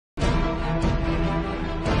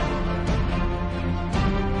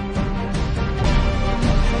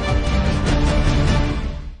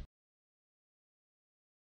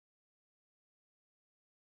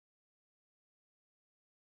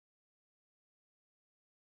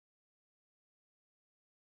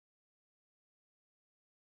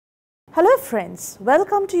Hello friends,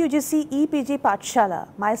 welcome to UGC EPG Pathshala.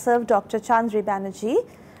 Myself Dr. Chandri Banerjee,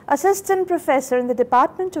 Assistant Professor in the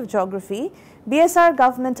Department of Geography, BSR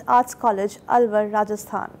Government Arts College, Alwar,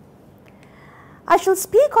 Rajasthan. I shall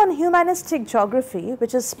speak on humanistic geography,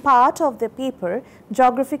 which is part of the paper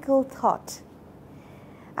Geographical Thought.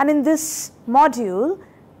 And in this module,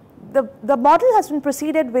 the model has been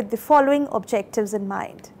proceeded with the following objectives in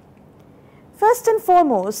mind. First and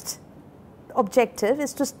foremost, objective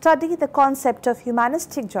is to study the concept of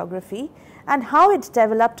humanistic geography and how it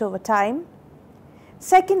developed over time.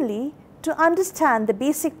 Secondly, to understand the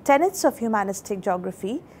basic tenets of humanistic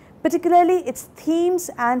geography, particularly its themes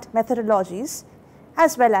and methodologies,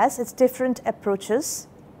 as well as its different approaches.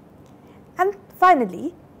 And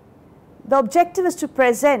finally, the objective is to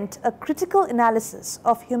present a critical analysis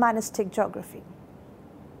of humanistic geography.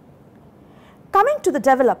 Coming to the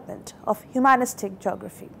development of humanistic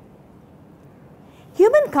geography.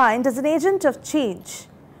 Humankind as an agent of change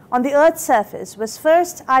on the Earth's surface was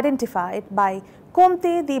first identified by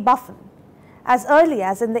Comte de Buffon as early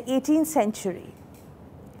as in the 18th century.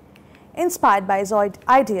 Inspired by his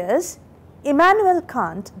ideas, Immanuel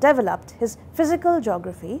Kant developed his physical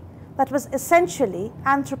geography that was essentially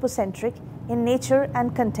anthropocentric in nature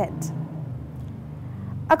and content.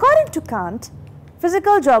 According to Kant,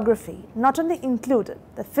 physical geography not only included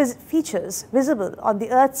the features visible on the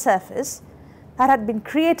Earth's surface that had been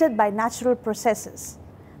created by natural processes,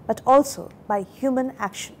 but also by human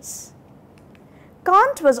actions.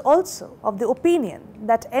 Kant was also of the opinion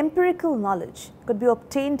that empirical knowledge could be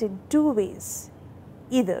obtained in two ways,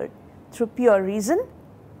 either through pure reason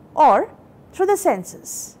or through the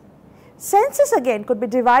senses. Senses again could be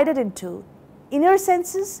divided into inner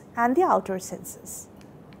senses and the outer senses.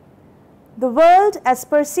 The world as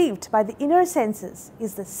perceived by the inner senses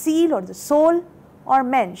is the seal or the soul or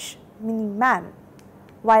mensch, meaning man,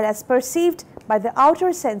 while as perceived by the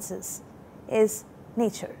outer senses is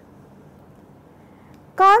nature.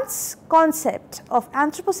 Kant's concept of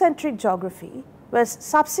anthropocentric geography was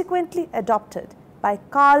subsequently adopted by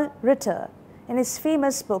Karl Ritter in his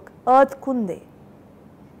famous book Erdkunde,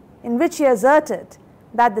 in which he asserted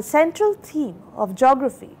that the central theme of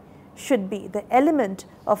geography should be the element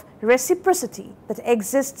of reciprocity that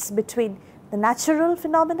exists between the natural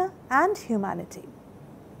phenomena and humanity.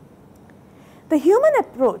 The human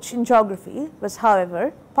approach in geography was,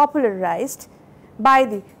 however, popularized by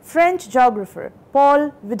the French geographer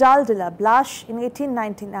Paul Vidal de la Blache in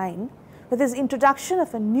 1899 with his introduction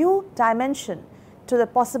of a new dimension to the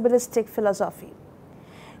possibilistic philosophy.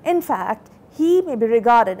 In fact, he may be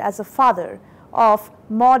regarded as a father of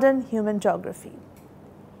modern human geography.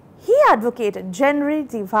 He advocated genre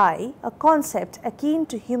divai, a concept akin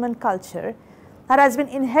to human culture that has been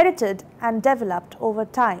inherited and developed over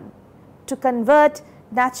time to convert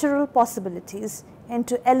natural possibilities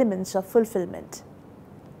into elements of fulfillment.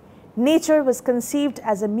 Nature was conceived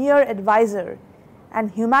as a mere advisor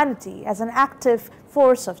and humanity as an active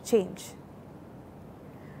force of change.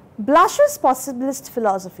 Blache's possibilist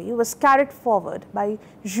philosophy was carried forward by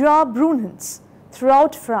Jean Brunhans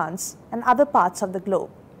throughout France and other parts of the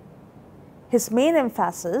globe. His main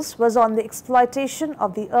emphasis was on the exploitation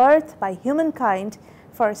of the earth by humankind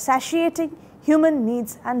for satiating human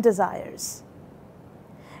needs and desires.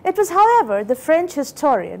 It was, however, the French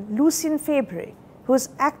historian Lucien Febvre who is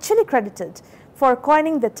actually credited for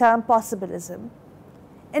coining the term possibilism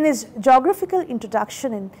in his geographical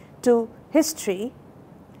introduction to history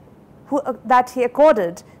that he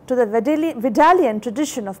accorded to the Vidalian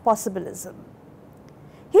tradition of possibilism.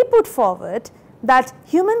 He put forward that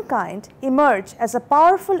humankind emerged as a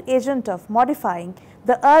powerful agent of modifying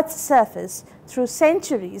the Earth's surface through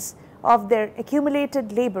centuries of their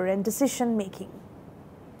accumulated labor and decision making.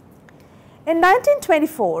 In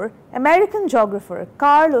 1924, American geographer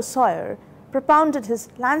Carl Sawyer propounded his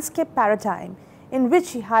landscape paradigm in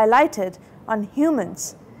which he highlighted on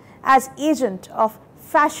humans as agent of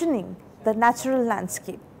fashioning the natural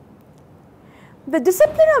landscape. The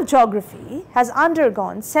discipline of geography has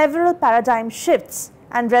undergone several paradigm shifts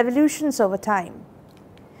and revolutions over time.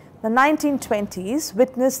 The 1920s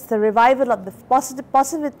witnessed the revival of the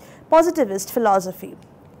positivist philosophy.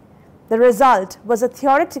 The result was a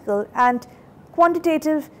theoretical and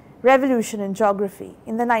quantitative revolution in geography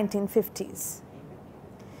in the 1950s.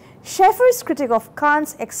 Schaeffer's critique of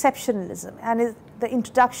Kant's exceptionalism and the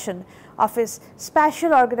introduction of his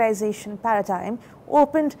spatial organization paradigm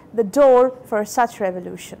opened the door for such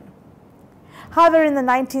revolution. However, in the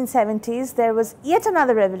 1970s, there was yet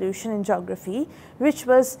another revolution in geography, which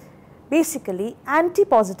was basically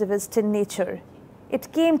anti-positivist in nature.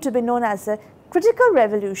 It came to be known as the critical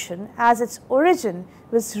revolution, as its origin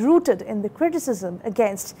was rooted in the criticism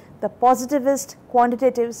against the positivist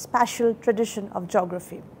quantitative spatial tradition of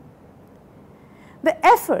geography. The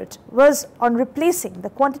effort was on replacing the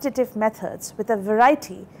quantitative methods with a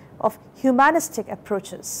variety of humanistic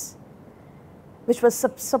approaches, which was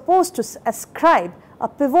supposed to ascribe a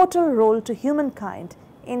pivotal role to humankind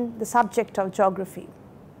in the subject of geography.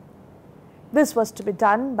 This was to be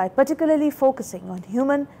done by particularly focusing on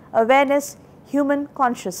human awareness, human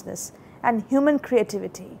consciousness, and human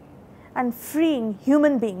creativity, and freeing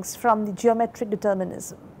human beings from the geometric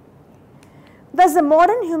determinism. Thus, the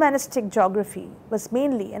modern humanistic geography was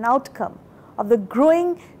mainly an outcome of the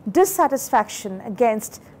growing dissatisfaction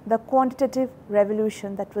against the quantitative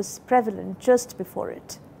revolution that was prevalent just before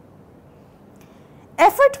it.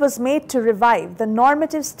 Effort was made to revive the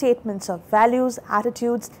normative statements of values,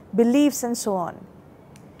 attitudes, beliefs, and so on.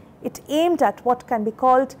 It aimed at what can be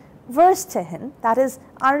called Verstehen, that is,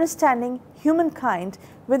 understanding humankind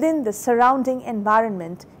within the surrounding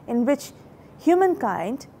environment in which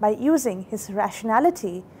humankind, by using his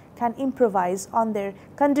rationality, can improvise on their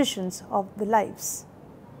conditions of the lives.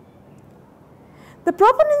 The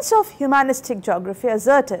proponents of humanistic geography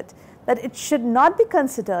asserted that it should not be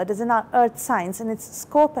considered as an earth science in its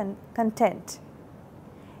scope and content.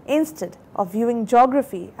 Instead of viewing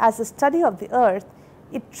geography as a study of the earth,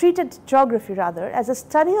 it treated geography rather as a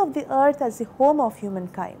study of the earth as the home of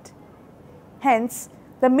humankind. Hence,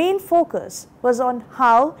 the main focus was on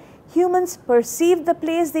how humans perceive the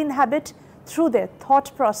place they inhabit through their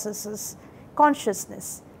thought processes,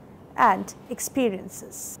 consciousness, and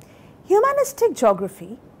experiences. Humanistic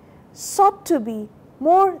geography sought to be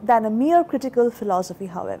more than a mere critical philosophy,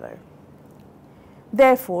 however.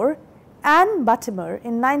 Therefore, Anne Buttimer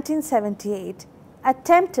in 1978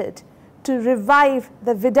 attempted to revive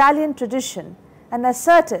the Vidalian tradition and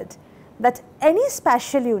asserted that any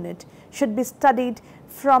spatial unit should be studied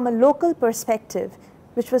from a local perspective,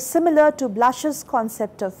 which was similar to Blush's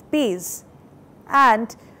concept of pays,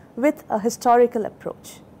 and with a historical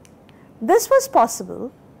approach. This was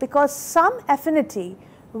possible because some affinity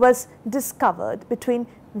was discovered between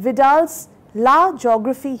Vidal's La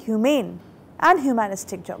Géographie Humaine and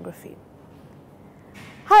humanistic geography.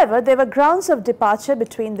 However, there were grounds of departure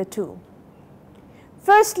between the two.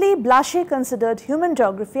 Firstly, Blush considered human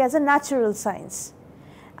geography as a natural science,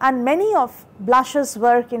 and many of Blush's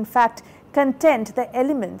work in fact contained the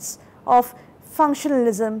elements of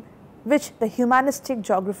functionalism which the humanistic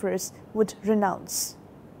geographers would renounce.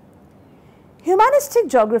 Humanistic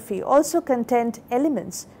geography also contained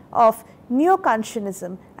elements of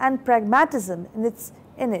neo-Kantianism and pragmatism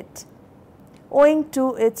in it, owing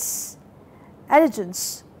to its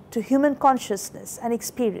allegiance to human consciousness and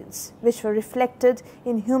experience, which were reflected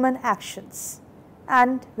in human actions,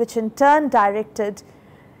 and which in turn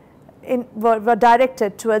were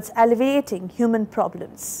directed towards alleviating human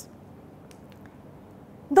problems.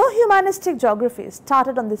 Though humanistic geography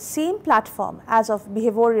started on the same platform as of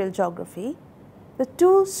behavioral geography, the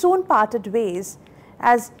two soon parted ways,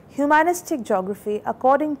 as humanistic geography,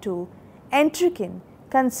 according to Entrikin,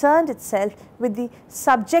 concerned itself with the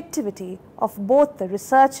subjectivity of both the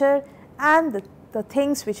researcher and the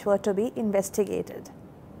things which were to be investigated.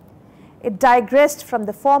 It digressed from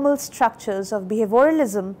the formal structures of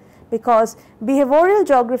behavioralism because behavioral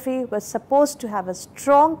geography was supposed to have a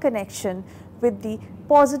strong connection with the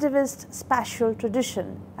positivist spatial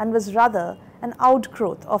tradition and was rather an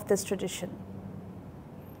outgrowth of this tradition.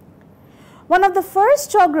 One of the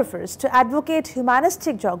first geographers to advocate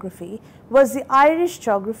humanistic geography was the Irish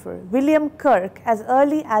geographer William Kirk as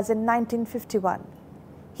early as in 1951.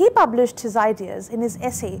 He published his ideas in his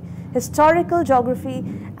essay Historical Geography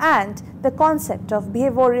and the Concept of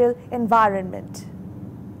Behavioral Environment.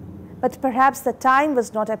 But perhaps the time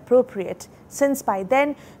was not appropriate, since by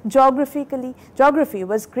then geography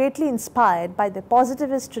was greatly inspired by the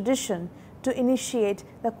positivist tradition to initiate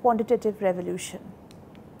the quantitative revolution.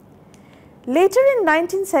 Later in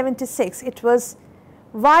 1976, it was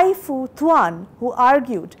Wai Fu Tuan who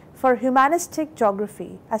argued for humanistic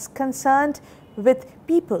geography as concerned with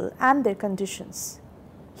people and their conditions.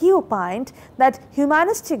 He opined that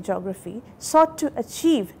humanistic geography sought to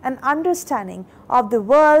achieve an understanding of the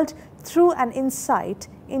world through an insight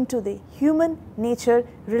into the human-nature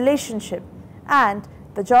relationship and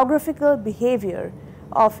the geographical behavior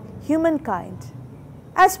of humankind,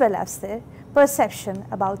 as well as their perception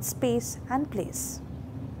about space and place.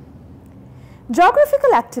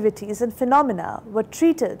 Geographical activities and phenomena were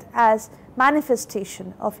treated as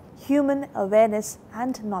manifestation of human awareness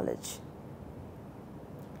and knowledge.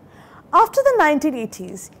 After the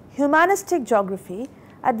 1980s, humanistic geography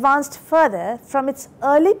advanced further from its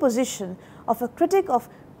early position of a critic of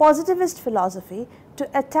positivist philosophy to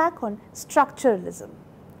attack on structuralism.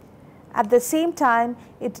 At the same time,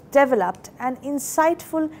 it developed an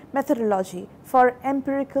insightful methodology for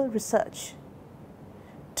empirical research.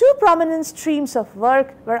 Two prominent streams of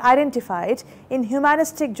work were identified in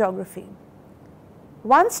humanistic geography.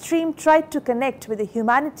 One stream tried to connect with the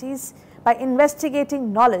humanities by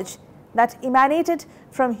investigating knowledge that emanated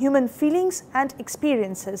from human feelings and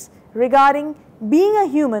experiences regarding being a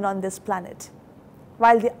human on this planet,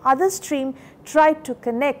 while the other stream tried to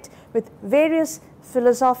connect with various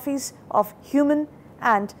philosophies of human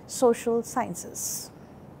and social sciences.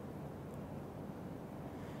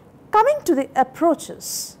 Coming to the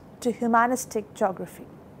approaches to humanistic geography.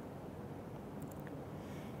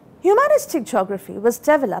 Humanistic geography was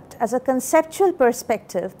developed as a conceptual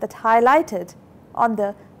perspective that highlighted on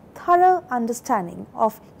the thorough understanding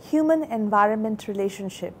of human-environment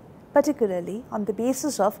relationship, particularly on the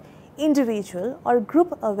basis of individual or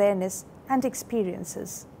group awareness and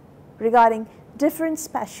experiences regarding different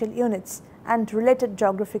spatial units and related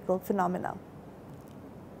geographical phenomena.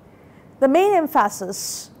 The main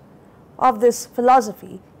emphasis of this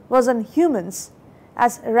philosophy was on humans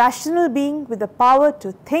as a rational being with the power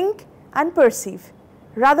to think and perceive,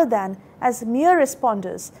 rather than as mere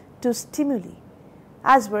responders to stimuli,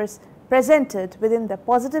 as was presented within the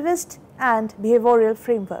positivist and behavioral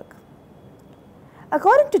framework.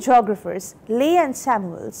 According to geographers Lay and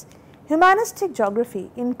Samuels, humanistic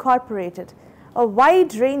geography incorporated a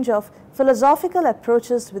wide range of philosophical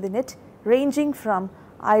approaches within it, ranging from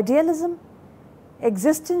idealism,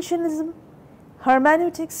 existentialism,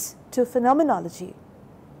 hermeneutics to phenomenology.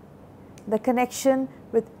 The connection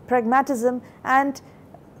with pragmatism and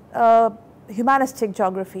humanistic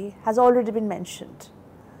geography has already been mentioned.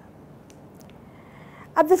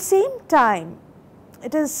 At the same time,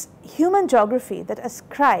 it is human geography that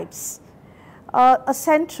ascribes a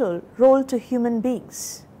central role to human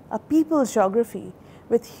beings, a people's geography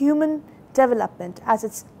with human development as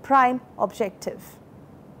its prime objective.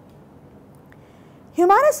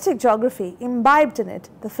 Humanistic geography imbibed in it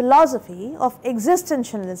the philosophy of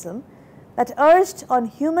existentialism that urged on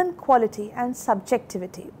human quality and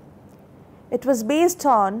subjectivity. It was based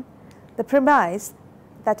on the premise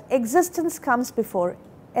that existence comes before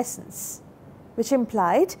essence, which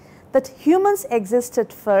implied that humans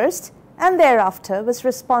existed first and thereafter was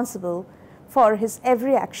responsible for his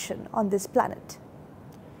every action on this planet.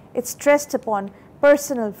 It stressed upon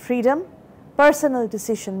personal freedom, personal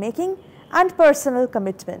decision making, and personal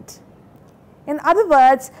commitment. In other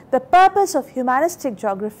words, the purpose of humanistic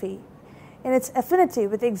geography in its affinity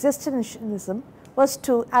with existentialism was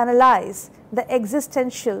to analyze the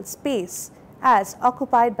existential space as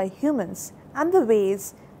occupied by humans and the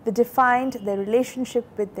ways they defined their relationship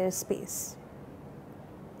with their space.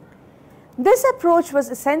 This approach was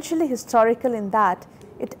essentially historical in that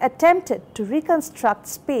it attempted to reconstruct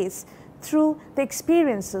space through the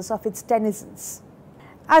experiences of its denizens.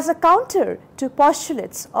 As a counter to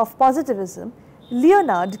postulates of positivism,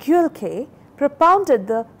 Leonard Guilke propounded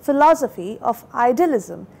the philosophy of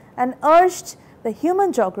idealism and urged the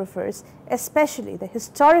human geographers, especially the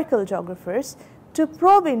historical geographers, to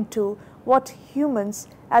probe into what humans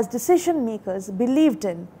as decision makers believed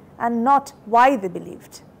in and not why they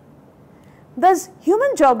believed. Thus,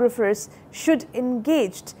 human geographers should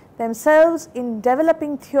engage themselves in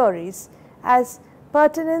developing theories as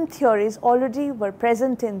pertinent theories already were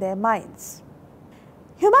present in their minds.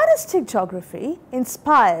 Humanistic geography,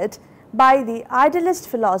 inspired by the idealist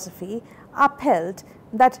philosophy, upheld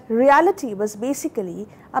that reality was basically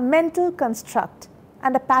a mental construct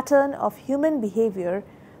and a pattern of human behavior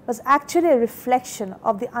was actually a reflection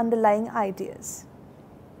of the underlying ideas.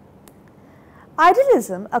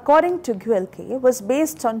 Idealism, according to Guilke, was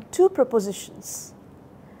based on two propositions: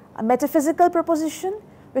 a metaphysical proposition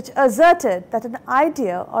which asserted that an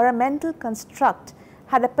idea or a mental construct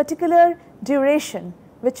had a particular duration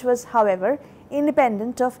which was, however,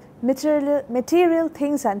 independent of material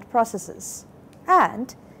things and processes,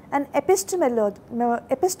 and an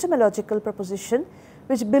epistemological proposition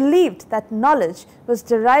which believed that knowledge was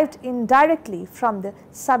derived indirectly from the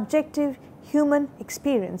subjective human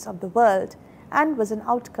experience of the world and was an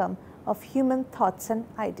outcome of human thoughts and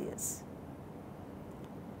ideas.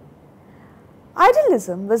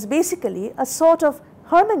 Idealism was basically a sort of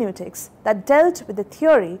hermeneutics that dealt with the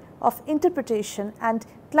theory of interpretation and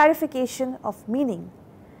clarification of meaning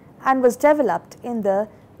and was developed in the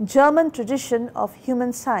German tradition of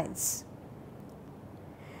human science.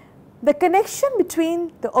 The connection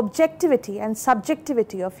between the objectivity and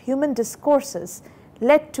subjectivity of human discourses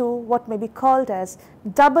led to what may be called as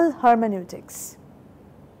double hermeneutics.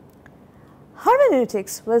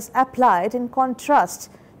 Hermeneutics was applied in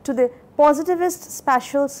contrast to the positivist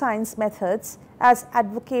spatial science methods as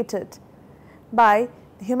advocated by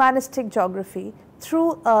humanistic geography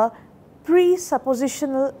through a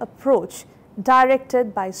presuppositional approach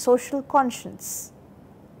directed by social conscience.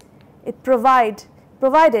 It provided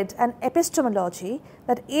an epistemology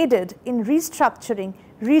that aided in restructuring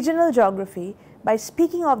regional geography by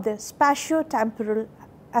speaking of the spatio-temporal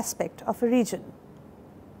aspect of a region.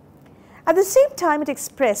 At the same time, it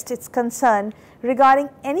expressed its concern regarding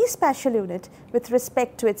any spatial unit with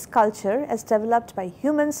respect to its culture as developed by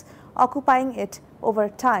humans occupying it over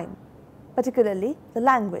time, particularly the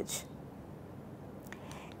language.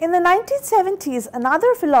 In the 1970s,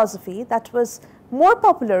 another philosophy that was more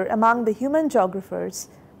popular among the human geographers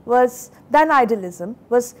than idealism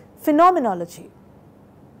was phenomenology.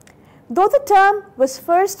 Though the term was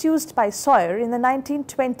first used by Sawyer in the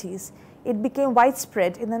 1920s, it became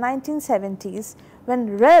widespread in the 1970s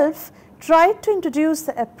when Ralph tried to introduce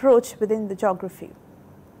the approach within the geography.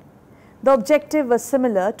 The objective was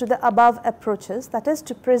similar to the above approaches, that is,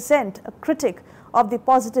 to present a critique of the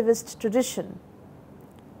positivist tradition.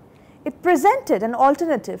 It presented an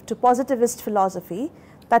alternative to positivist philosophy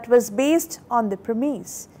that was based on the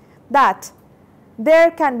premise that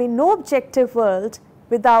there can be no objective world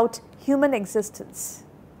without human existence.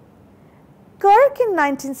 Kirk in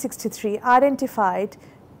 1963 identified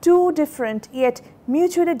two different yet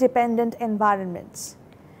mutually dependent environments: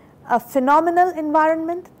 a phenomenal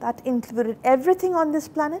environment that included everything on this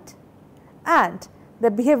planet, and the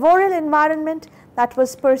behavioral environment that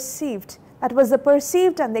was the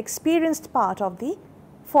perceived and the experienced part of the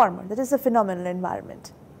former, that is the phenomenal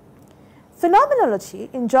environment. Phenomenology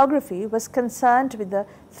in geography was concerned with the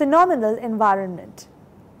phenomenal environment,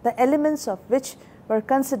 the elements of which were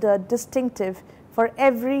considered distinctive for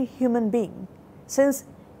every human being, since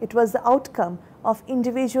it was the outcome of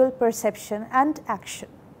individual perception and action.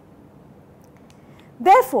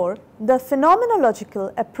 Therefore, the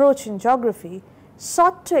phenomenological approach in geography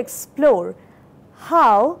sought to explore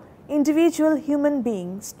how individual human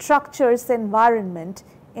being structures the environment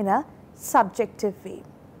in a subjective way.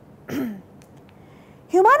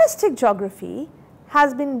 Humanistic geography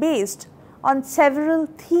has been based on several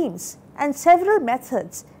themes and several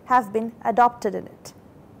methods have been adopted in it.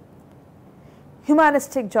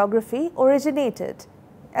 Humanistic geography originated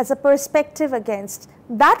as a perspective against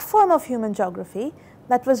that form of human geography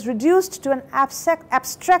that was reduced to an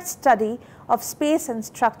abstract study of space and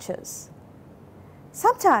structures.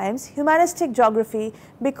 Sometimes humanistic geography,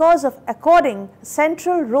 because of according a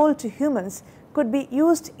central role to humans, could be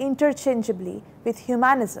used interchangeably with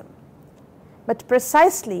humanism, but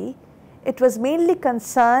precisely it was mainly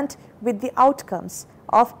concerned with the outcomes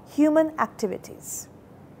of human activities.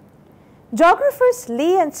 Geographers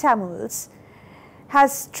Leigh and Samuels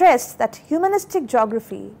has stressed that humanistic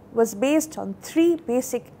geography was based on three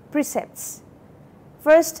basic precepts: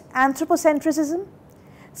 first, anthropocentrism,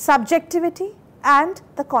 subjectivity, and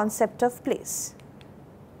the concept of place.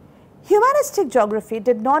 Humanistic geography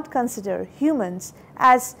did not consider humans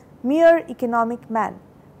as mere economic men,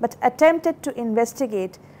 but attempted to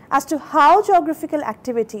investigate as to how geographical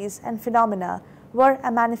activities and phenomena were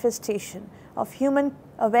a manifestation of human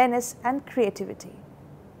awareness and creativity.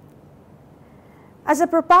 As a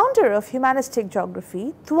propounder of humanistic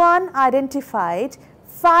geography, Thuan identified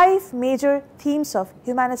 5 major themes of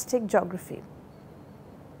humanistic geography.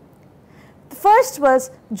 The first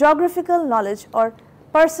was geographical knowledge or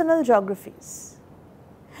personal geographies.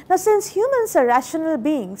 Now, since humans are rational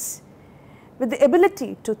beings with the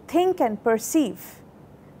ability to think and perceive,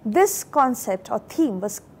 this concept or theme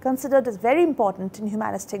was considered as very important in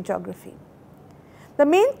humanistic geography. The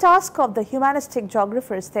main task of the humanistic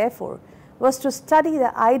geographers, therefore, was to study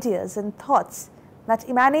the ideas and thoughts that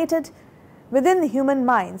emanated within the human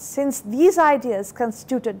minds, since these ideas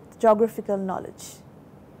constituted geographical knowledge.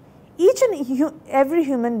 Each and every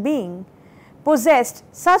human being possessed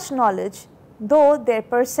such knowledge, though their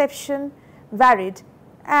perception varied,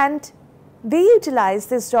 and they utilized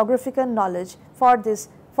this geographical knowledge for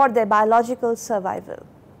their biological survival.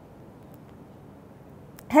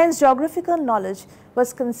 Hence, geographical knowledge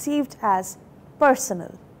was conceived as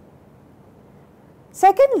personal.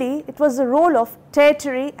 Secondly, it was the role of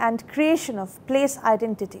territory and creation of place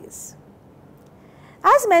identities.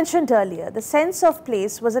 As mentioned earlier, the sense of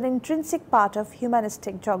place was an intrinsic part of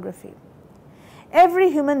humanistic geography. Every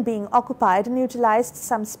human being occupied and utilized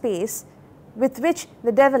some space with which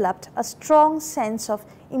they developed a strong sense of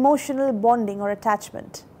emotional bonding or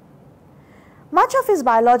attachment. Much of his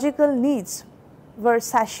biological needs were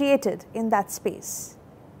satiated in that space.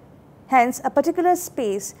 Hence, a particular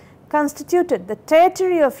space constituted the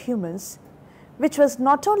territory of humans, which was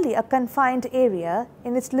not only a confined area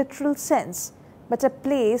in its literal sense, but a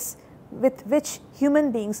place with which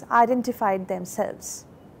human beings identified themselves.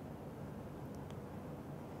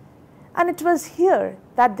 And it was here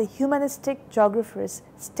that the humanistic geographers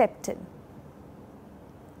stepped in.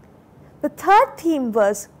 The third theme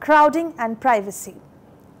was crowding and privacy.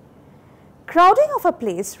 Crowding of a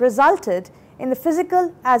place resulted in the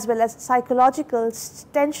physical as well as psychological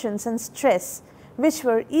tensions and stress, which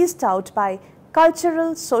were eased out by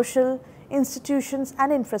cultural, social institutions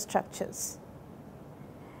and infrastructures.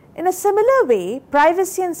 In a similar way,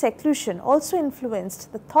 privacy and seclusion also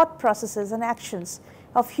influenced the thought processes and actions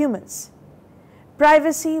of humans.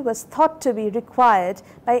 Privacy was thought to be required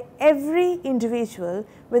by every individual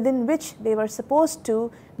within which they were supposed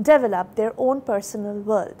to develop their own personal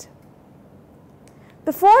world.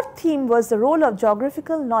 The fourth theme was the role of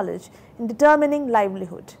geographical knowledge in determining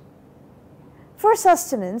livelihood. For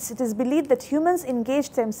sustenance, it is believed that humans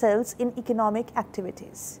engaged themselves in economic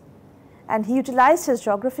activities, and he utilized his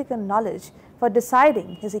geographical knowledge for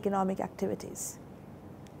deciding his economic activities.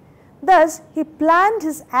 Thus, he planned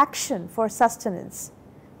his action for sustenance,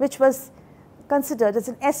 which was considered as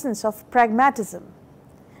an essence of pragmatism.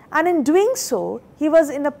 And in doing so, he was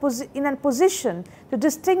in a position to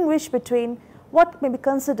distinguish between what may be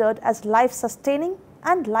considered as life-sustaining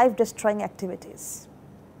and life-destroying activities.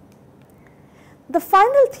 The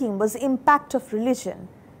final theme was the impact of religion,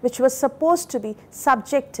 which was supposed to be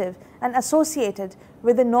subjective and associated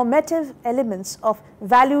with the normative elements of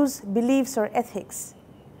values, beliefs, or ethics.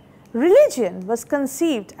 Religion was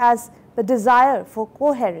conceived as the desire for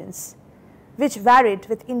coherence, which varied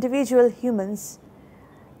with individual humans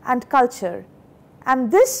and culture,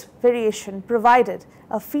 and this variation provided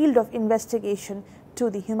a field of investigation to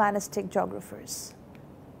the humanistic geographers.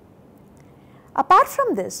 Apart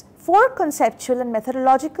from this, four conceptual and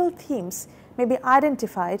methodological themes may be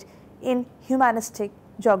identified in humanistic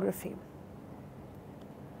geography.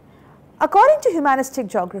 According to humanistic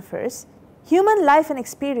geographers, human life and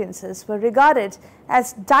experiences were regarded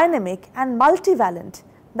as dynamic and multivalent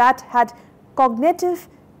that had cognitive,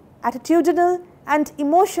 attitudinal, and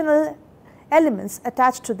emotional elements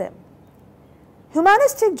attached to them.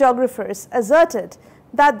 Humanistic geographers asserted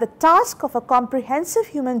that the task of a comprehensive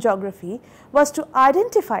human geography was to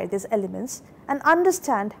identify these elements and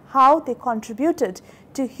understand how they contributed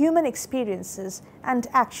to human experiences and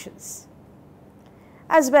actions,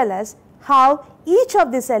 as well as how each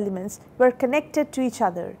of these elements were connected to each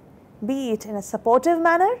other, be it in a supportive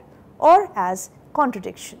manner or as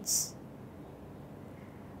contradictions.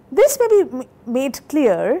 This may be made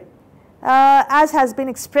clear, as has been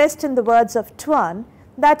expressed in the words of Tuan,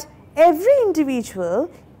 that every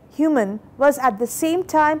individual human was at the same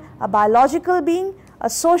time a biological being, a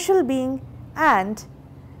social being, and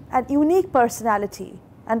a unique personality,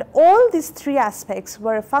 and all these three aspects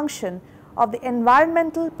were a function of the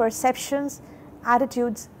environmental perceptions,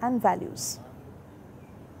 attitudes, and values.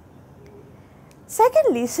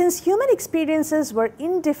 Secondly, since human experiences were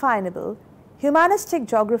indefinable, humanistic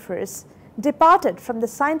geographers departed from the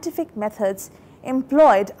scientific methods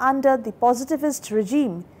employed under the positivist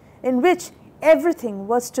regime, in which everything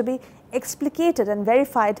was to be explicated and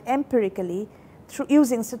verified empirically through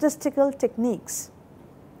using statistical techniques.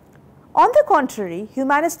 On the contrary,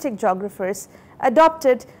 humanistic geographers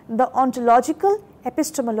adopted the ontological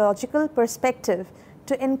epistemological perspective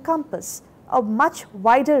to encompass a much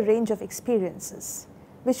wider range of experiences,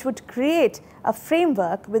 which would create a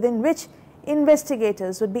framework within which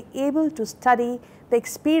investigators would be able to study the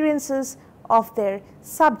experiences of their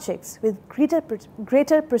subjects with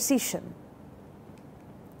greater precision.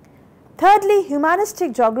 Thirdly,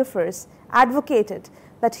 humanistic geographers advocated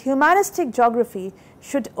that humanistic geography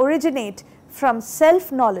should originate from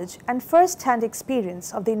self-knowledge and first-hand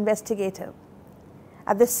experience of the investigator.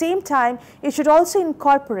 At the same time, it should also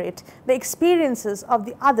incorporate the experiences of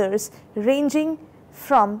the others ranging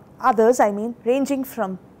from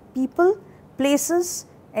people, places,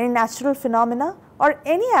 any natural phenomena, or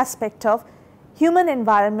any aspect of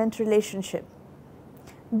human-environment relationship.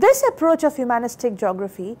 This approach of humanistic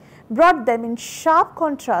geography brought them in sharp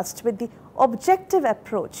contrast with the objective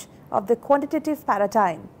approach of the quantitative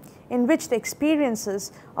paradigm, in which the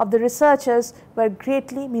experiences of the researchers were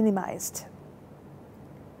greatly minimized.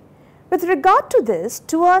 With regard to this,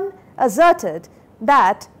 Tuan asserted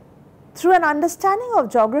that through an understanding of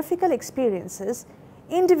geographical experiences,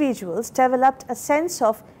 individuals developed a sense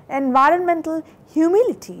of environmental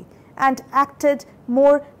humility and acted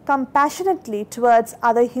more compassionately towards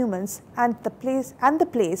other humans and the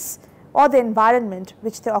place or the environment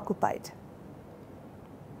which they occupied.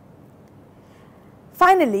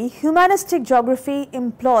 Finally, humanistic geography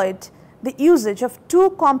employed the usage of two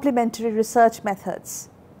complementary research methods.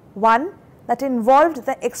 One that involved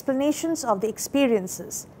the explanations of the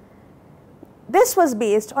experiences. This was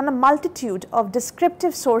based on a multitude of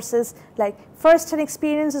descriptive sources like first-hand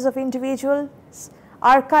experiences of individuals,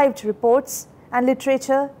 archived reports and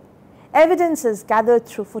literature, evidences gathered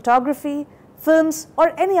through photography, films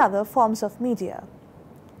or any other forms of media.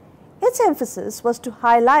 Its emphasis was to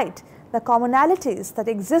highlight the commonalities that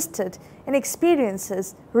existed in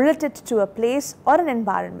experiences related to a place or an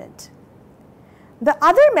environment. The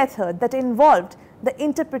other method that involved the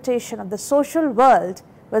interpretation of the social world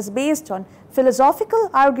was based on philosophical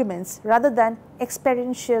arguments rather than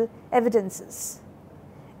experiential evidences.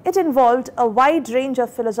 It involved a wide range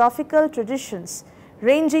of philosophical traditions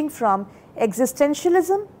ranging from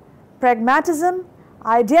existentialism, pragmatism,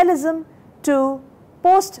 idealism to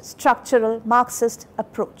post-structural Marxist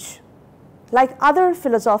approach. Like other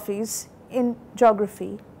philosophies in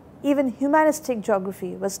geography, even humanistic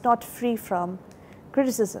geography was not free from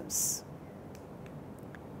criticisms.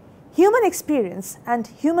 Human experience and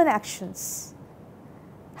human actions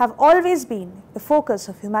have always been the focus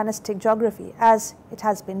of humanistic geography, as it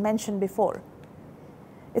has been mentioned before.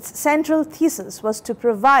 Its central thesis was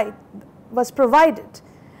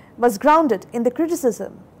grounded in the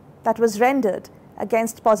criticism that was rendered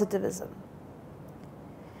against positivism.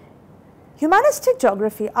 Humanistic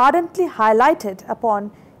geography ardently highlighted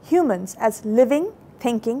upon humans as living,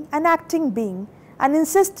 thinking and acting being and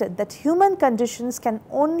insisted that human conditions can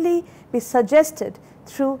only be suggested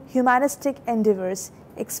through humanistic endeavors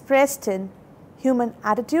expressed in human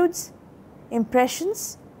attitudes,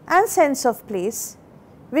 impressions and sense of place,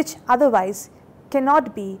 which otherwise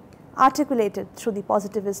cannot be articulated through the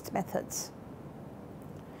positivist methods.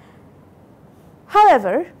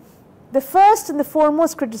 However, the first and the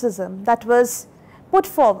foremost criticism that was put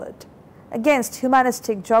forward against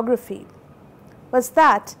humanistic geography was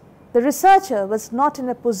that the researcher was not in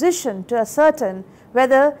a position to ascertain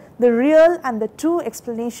whether the real and the true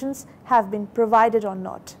explanations have been provided or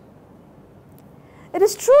not. It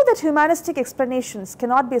is true that humanistic explanations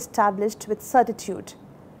cannot be established with certitude,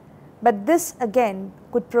 but this again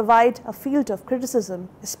could provide a field of criticism,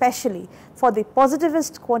 especially for the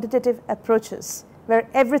positivist quantitative approaches, where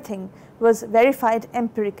everything was verified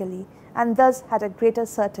empirically and thus had a greater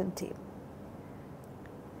certainty.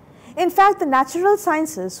 In fact, the natural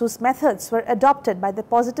sciences whose methods were adopted by the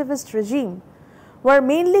positivist regime were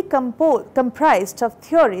mainly comprised of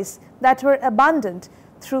theories that were abundant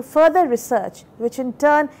through further research, which in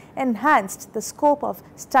turn enhanced the scope of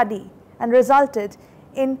study and resulted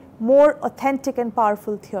in more authentic and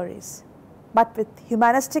powerful theories. But with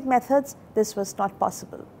humanistic methods, this was not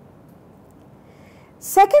possible.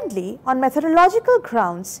 Secondly, on methodological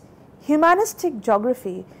grounds, humanistic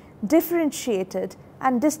geography differentiated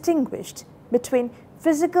and distinguished between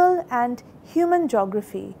physical and human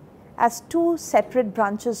geography as two separate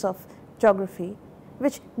branches of geography,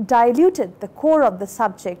 which diluted the core of the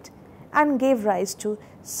subject and gave rise to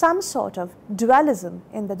some sort of dualism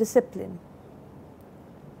in the discipline.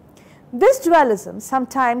 This dualism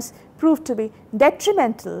sometimes proved to be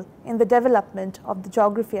detrimental in the development of the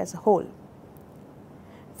geography as a whole.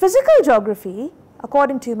 Physical geography,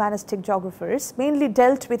 according to humanistic geographers, mainly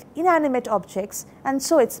dealt with inanimate objects, and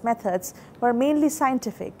so its methods were mainly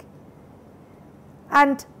scientific.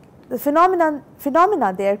 And the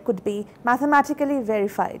phenomena there could be mathematically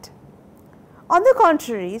verified. On the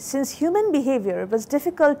contrary, since human behavior was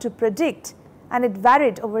difficult to predict and it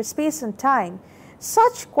varied over space and time,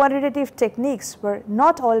 such quantitative techniques were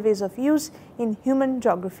not always of use in human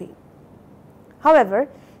geography. However,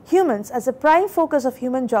 humans as a prime focus of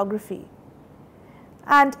human geography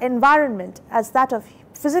and environment as that of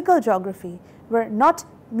physical geography were not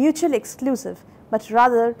mutually exclusive but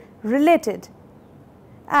rather related,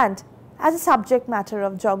 and as a subject matter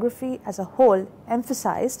of geography as a whole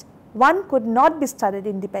emphasized, one could not be studied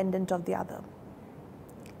independent of the other.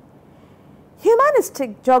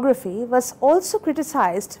 Humanistic geography was also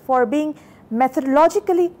criticized for being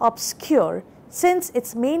methodologically obscure, since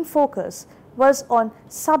its main focus was on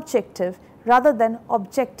subjective rather than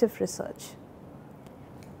objective research.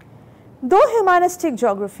 Though humanistic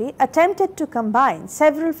geography attempted to combine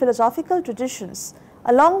several philosophical traditions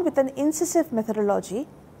along with an incisive methodology,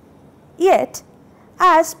 yet,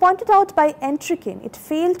 as pointed out by Entrikin, it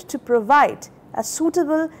failed to provide a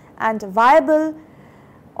suitable and viable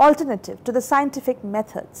alternative to the scientific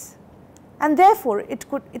methods. and therefore it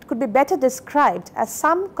could be better described as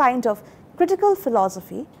some kind of critical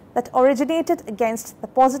philosophy that originated against the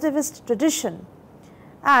positivist tradition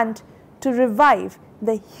and to revive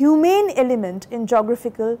the humane element in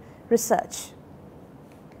geographical research.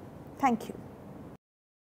 Thank you.